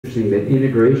interesting that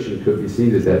integration could be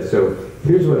seen as that. So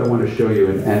here's what I want to show you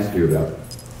and ask you about.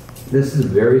 This is a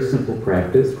very simple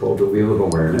practice called the Wheel of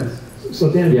Awareness.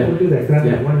 So Dan, before we do that, can I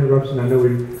have one interruption? I know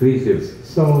we... Please do.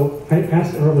 So I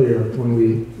asked earlier when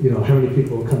we, how many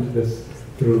people come to this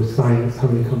through science, how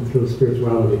many come through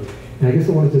spirituality. And I guess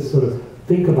I want to just sort of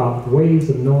think about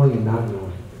ways of knowing and not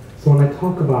knowing. So when I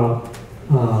talk about,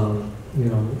 I'm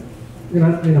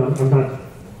not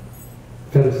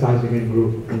fetishizing any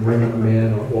group and bringing them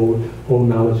in, or old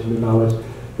knowledge and new knowledge,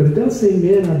 but it does say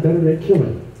men are better at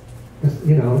killing.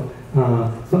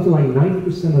 Something like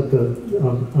 90% of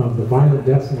the violent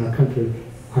deaths in our country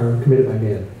are committed by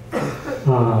men.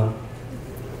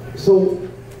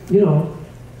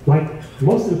 Like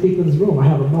most of the people in this room, I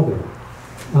have a mother.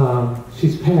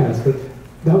 She's passed, but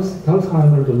that was how I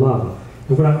learned to love.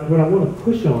 And what I want to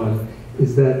push on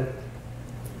is that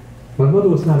my mother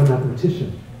was not a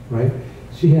mathematician, right?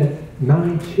 She had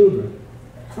 9 children.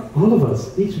 All of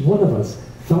us, each one of us,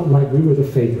 felt like we were the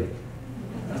favorite.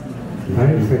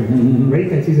 Right? It's like, great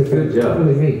thing. She said, good job.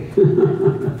 Really me.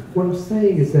 What I'm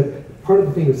saying is that part of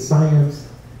the thing with science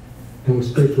and with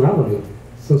spirituality,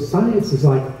 so science is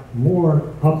like more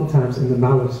oftentimes in the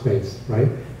knowledge space, right?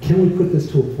 Can we put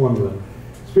this to a formula?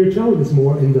 Spirituality is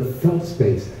more in the felt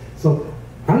space. So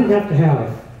I didn't have to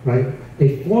have, right,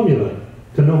 a formula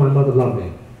to know my mother loved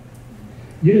me.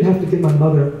 You didn't have to give my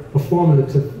mother a formula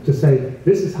to say,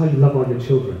 this is how you love all your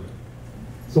children.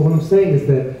 So what I'm saying is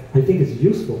that I think it's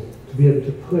useful to be able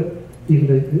to put even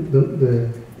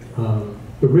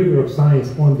the rigor of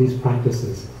science on these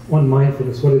practices, on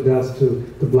mindfulness, what it does to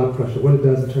the blood pressure, what it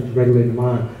does in terms of regulating the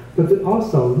mind. But then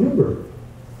also, remember,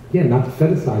 again, not to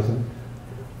fetishize him,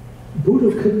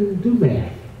 Buddha couldn't do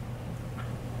math.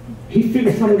 He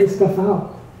figured some of this stuff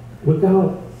out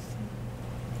without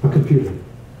a computer,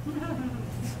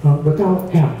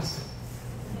 without apps,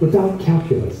 without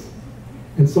calculus.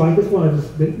 And so I just want to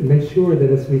just make sure that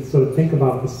as we sort of think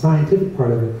about the scientific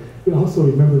part of it, we also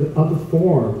remember the other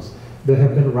forms that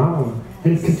have been around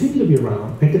and continue to be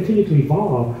around and continue to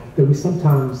evolve that we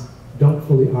sometimes don't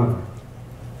fully honor.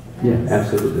 Yeah,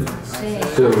 absolutely.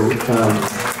 So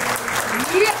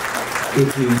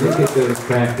if you look at those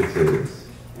practices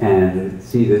and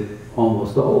see that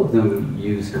almost all of them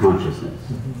use consciousness,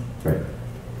 right?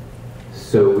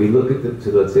 So we look at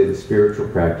let's say, the spiritual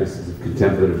practices of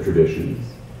contemplative traditions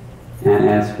and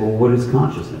ask, well, what is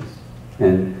consciousness?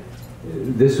 And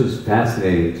this was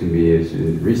fascinating to me as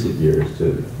in recent years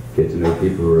to get to know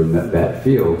people who are in that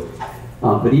field.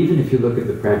 But even if you look at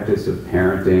the practice of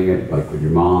parenting, like with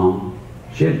your mom,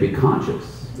 she had to be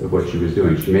conscious of what she was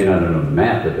doing. She may not have known the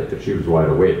math of it, but she was wide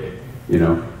awake,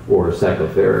 Or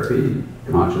psychotherapy,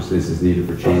 consciousness is needed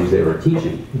for change. They were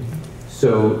teaching.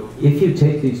 So if you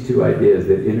take these two ideas,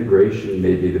 that integration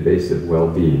may be the base of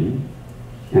well-being,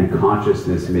 and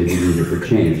consciousness may be needed for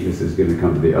change, this is going to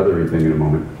come to the othering thing in a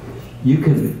moment, you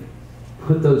can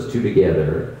put those two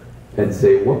together and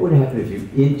say, what would happen if you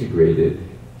integrated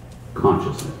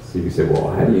consciousness? So you can say,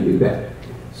 well, how do you do that?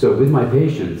 So with my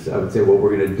patients, I would say, well,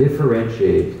 we're going to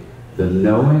differentiate the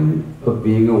knowing of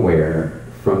being aware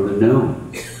from the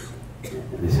known.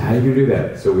 How do you do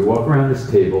that? So we walk around this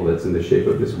table that's in the shape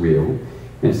of this wheel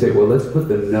and say, well, let's put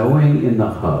the knowing in the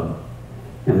hub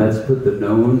and let's put the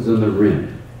knowns on the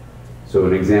rim. So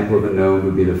an example of a known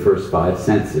would be the first 5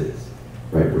 senses,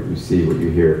 right? What you see, what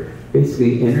you hear.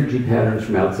 Basically, energy patterns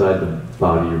from outside the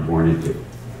body you're born into.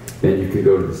 Then you can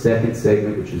go to the second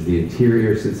segment, which is the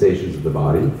interior sensations of the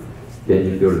body. Then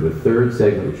you go to the third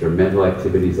segment, which are mental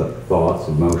activities like thoughts,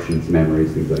 emotions,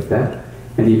 memories, things like that.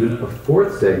 And even a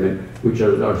fourth segment, which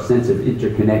are our sense of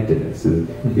interconnectedness, and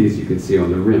these you can see on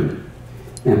the rim.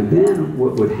 And then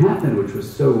what would happen, which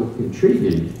was so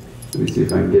intriguing, let me see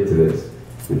if I can get to this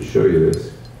and show you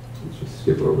this. Let's just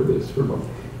skip over this for a moment.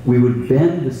 We would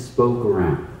bend the spoke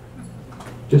around,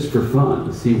 just for fun,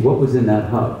 to see what was in that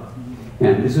hub.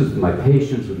 And this was with my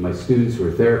patients, with my students who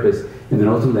were therapists, and then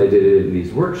ultimately I did it in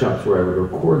these workshops where I would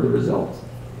record the results.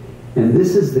 And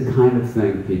this is the kind of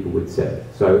thing people would say.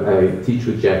 So I teach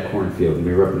with Jack Kornfield, and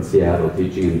we were up in Seattle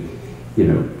teaching,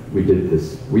 and we did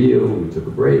this wheel, and we took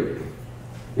a break,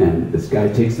 and this guy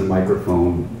takes the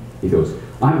microphone, he goes,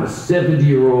 I'm a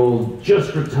 70-year-old,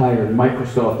 just retired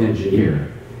Microsoft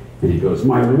engineer. And he goes,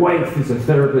 my wife is a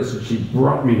therapist, and she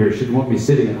brought me here, she didn't want me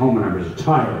sitting at home when I was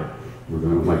retired. We're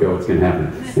going, oh my God, what's gonna happen?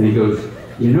 And he goes,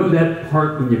 you know that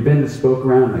part when you bend the spoke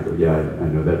around? I go, yeah, I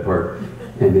know that part.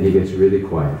 And then he gets really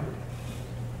quiet.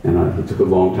 And he took a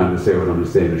long time to say what I'm going to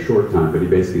say in a short time, but he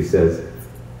basically says,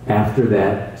 after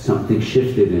that, something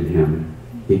shifted in him.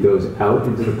 He goes out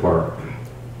into the park.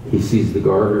 He sees the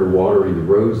gardener watering the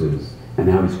roses, and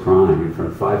now he's crying in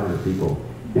front of 500 people.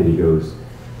 And he goes,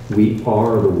 we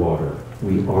are the water,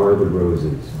 we are the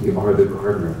roses, we are the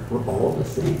gardener, we're all the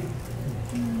same.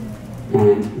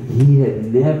 And he had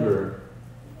never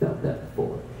felt that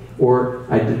before. Or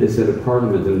I did this at a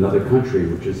parliament in another country,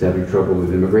 which was having trouble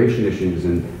with immigration issues,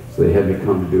 and so they had me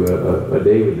come to do a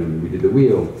day with them. We did the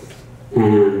wheel.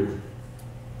 And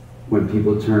when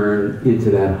people turn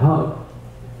into that hub,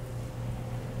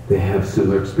 they have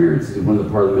similar experiences. And one of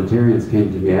the parliamentarians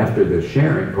came to me after the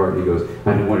sharing part, and he goes,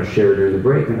 I didn't want to share during the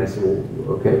break. And I said,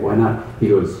 well, okay, why not? He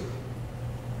goes,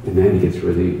 and then he gets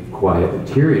really quiet and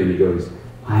teary, and he goes,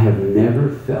 I have never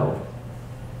felt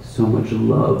so much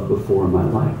love before in my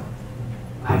life.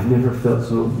 I've never felt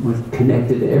so much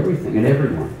connected to everything and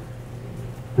everyone.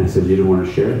 And I said, you don't want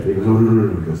to share it? He goes, oh,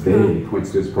 no. He goes, he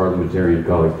points to his parliamentarian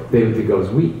colleague. They would think I was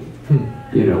weak.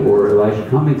 You know, or Elijah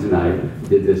Cummings and I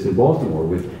did this in Baltimore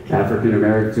with African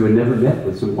Americans who had never met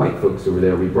with some white folks who were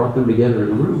there. We brought them together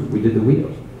in a room. We did the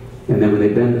wheel. And then when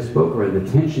they bent and spoke around,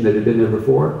 the tension that had been there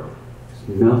before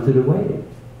melted away.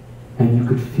 And you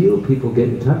could feel people get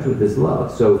in touch with this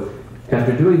love. So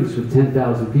after doing this with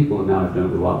 10,000 people, and now I've done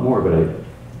it with a lot more, but I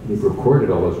recorded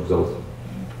all those results,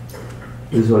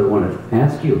 this is what I want to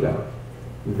ask you about.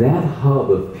 That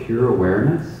hub of pure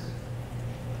awareness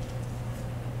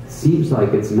seems like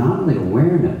it's not only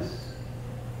awareness,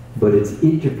 but it's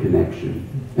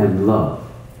interconnection and love.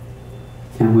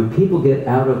 And when people get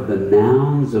out of the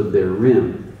nouns of their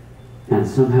rim and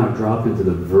somehow drop into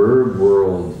the verb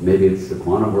world, maybe it's the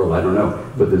quantum world, I don't know,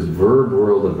 but this verb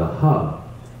world of the hub,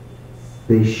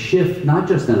 they shift not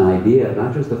just an idea,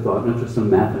 not just a thought, not just some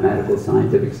mathematical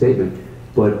scientific statement,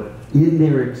 but in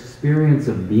their experience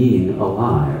of being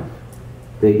alive,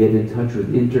 they get in touch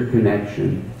with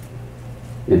interconnection.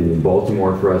 In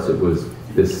Baltimore, for us, it was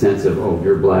this sense of, oh,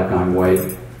 you're black, I'm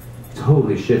white,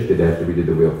 totally shifted after we did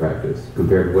the wheel practice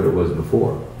compared to what it was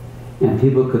before. And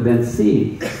people could then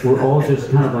see we're all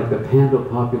just kind of like the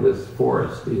Pandopopulous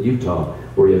forest in Utah,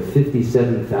 where you have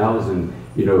 57,000,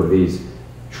 you know, these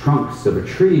trunks of a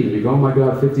tree, and you go, oh my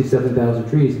God, 57,000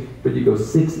 trees, but you go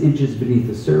 6 inches beneath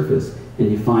the surface,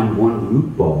 and you find one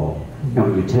root ball. And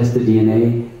when you test the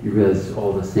DNA, you realize it's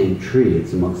all the same tree.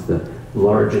 It's amongst the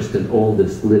largest and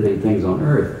oldest living things on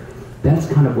Earth. That's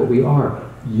kind of what we are.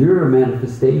 You're a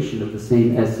manifestation of the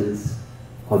same essence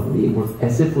of me,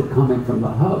 as if we're coming from the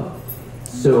hub.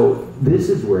 So this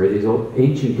is where these old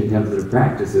ancient contemplative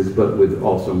practices, but with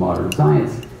also modern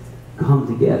science, come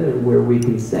together, where we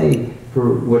can say,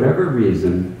 for whatever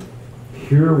reason,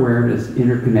 pure awareness,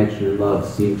 interconnection, and love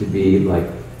seem to be like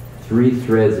 3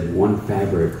 threads of one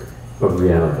fabric of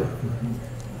reality.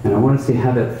 And I want to see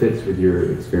how that fits with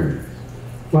your experience.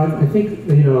 Well, I think,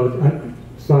 you know,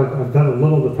 so I've done a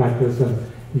little of the practice,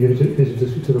 and you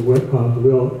introduced me to the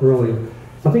wheel earlier.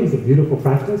 So I think it's a beautiful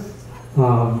practice.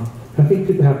 I think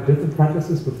people have different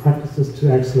practices, but practices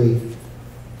to actually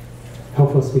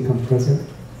help us become present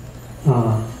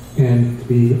and to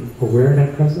be aware of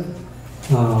that present.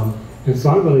 And so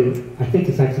I think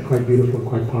it's actually quite beautiful and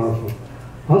quite powerful.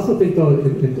 I also think, though,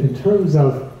 in terms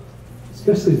of,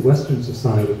 especially Western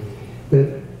society,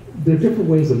 that there are different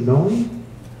ways of knowing,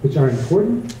 which are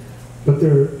important, but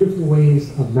there are different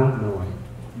ways of not knowing,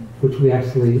 which we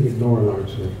actually ignore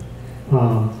largely.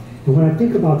 And when I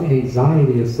think about the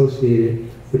anxiety associated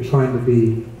with trying to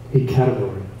be a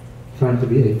category, trying to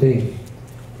be a thing,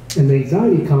 and the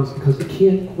anxiety comes because we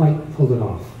can't quite pull it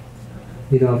off.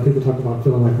 You know, people talk about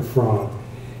feeling like a frog.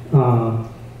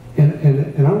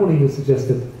 And I want to even suggest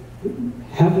that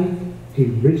having a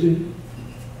rigid,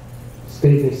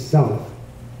 stable self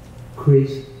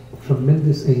creates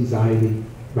tremendous anxiety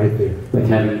right there. Like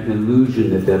having an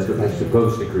illusion that that's what you're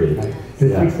supposed to create. Right.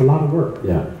 And it takes a lot of work.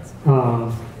 Yeah.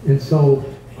 And so,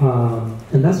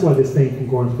 and that's why this thing can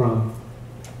go from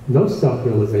no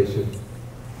self-realization,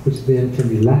 which then can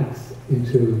relax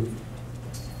into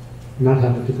not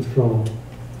having to control,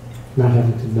 not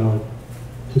having to know,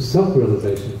 to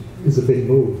self-realization is a big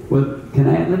move. Well,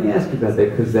 let me ask you about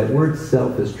that, because that word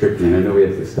self is tricky, and I know we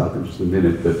have to stop in just a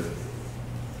minute, but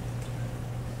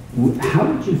how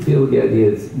would you feel the idea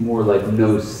is more like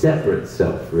no separate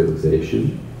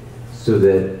self-realization, so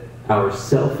that our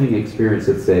selfing experience,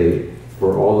 let's say,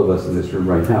 for all of us in this room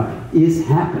right now, is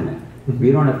happening?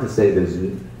 We don't have to say there's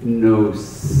no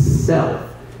self,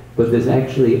 but there's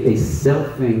actually a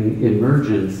selfing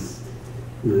emergence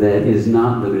that is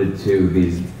not limited to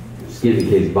these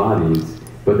skin-encased bodies,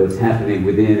 but that's happening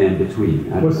within and between.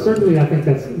 Well, certainly I think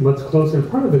that's much closer, and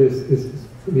part of it is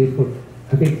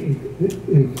I think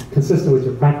consistent with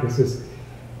your practices,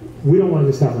 we don't want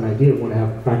to just have an idea, we want to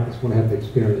have practice, we want to have the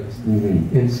experience.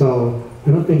 And so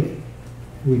I don't think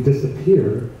we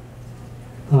disappear,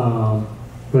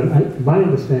 But my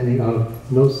understanding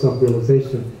of no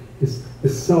self-realization is the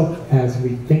self as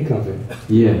we think of it.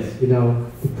 Yes. You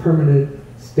know, the permanent,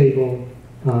 stable,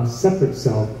 separate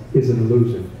self is an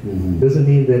illusion. Does it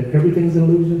mean that everything's an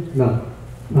illusion?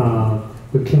 No.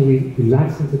 But can we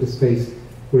relax into the space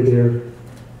where there,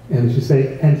 and as you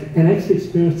say, and actually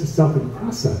experience the self in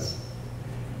process.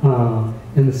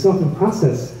 And the self in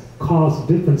process calls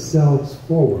different selves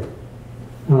forward.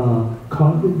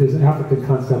 There's an African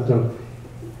concept of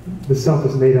the self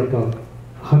is made up of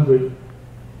 100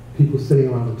 people sitting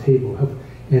around the table.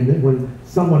 And then when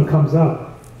someone comes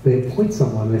up, they appoint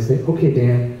someone, they say, okay,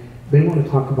 Dan, they want to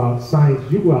talk about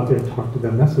science, you go out there and talk to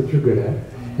them, that's what you're good at.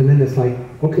 And then it's like,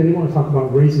 okay, they want to talk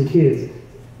about raising kids.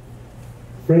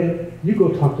 Fred, you go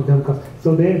talk to them.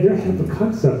 So they have the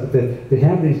concept that they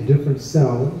have these different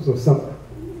selves, or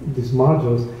these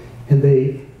modules, and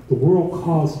the world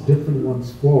calls different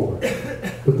ones forward.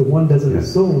 But the one doesn't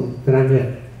assume that I'm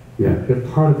it. Yeah. They're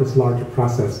part of this larger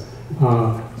process.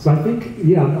 So I think,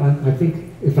 I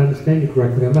think if I understand you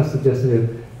correctly, I'm not suggesting that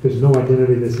there's no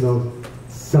identity, there's no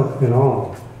self at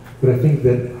all. But I think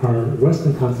that our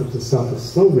Western concepts of self is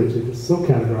so rigid, it's so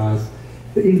categorized,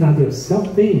 that even the idea of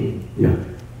self-being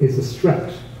is a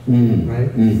stretch, right?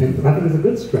 And I think it's a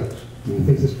good stretch. I think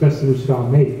it's a stretch that we should all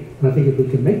make. And I think if we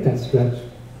can make that stretch,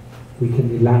 we can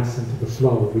relax into the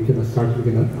flow. We can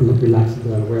relax into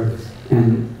that awareness.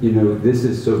 And you know, this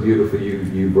is so beautiful.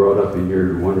 You brought up in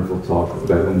your wonderful talk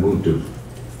about Ubuntu,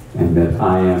 and that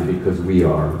I am because we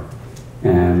are.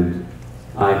 And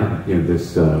I have, you know,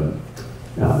 this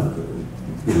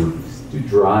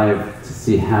drive to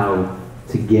see how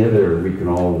together we can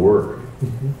all work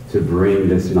to bring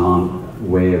this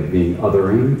way of being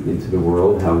othering into the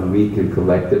world, how we can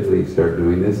collectively start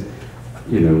doing this.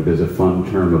 You know, there's a fun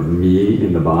term of me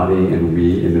in the body and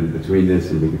we in between this,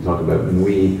 and we can talk about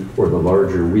we or the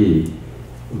larger we.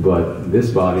 But this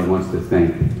body wants to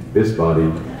thank this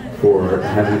body for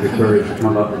having the courage to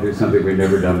come up and do something we've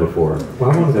never done before.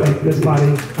 Well, I want to thank this body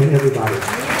and everybody.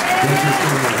 Thank you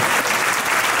so much.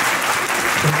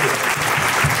 Thank you.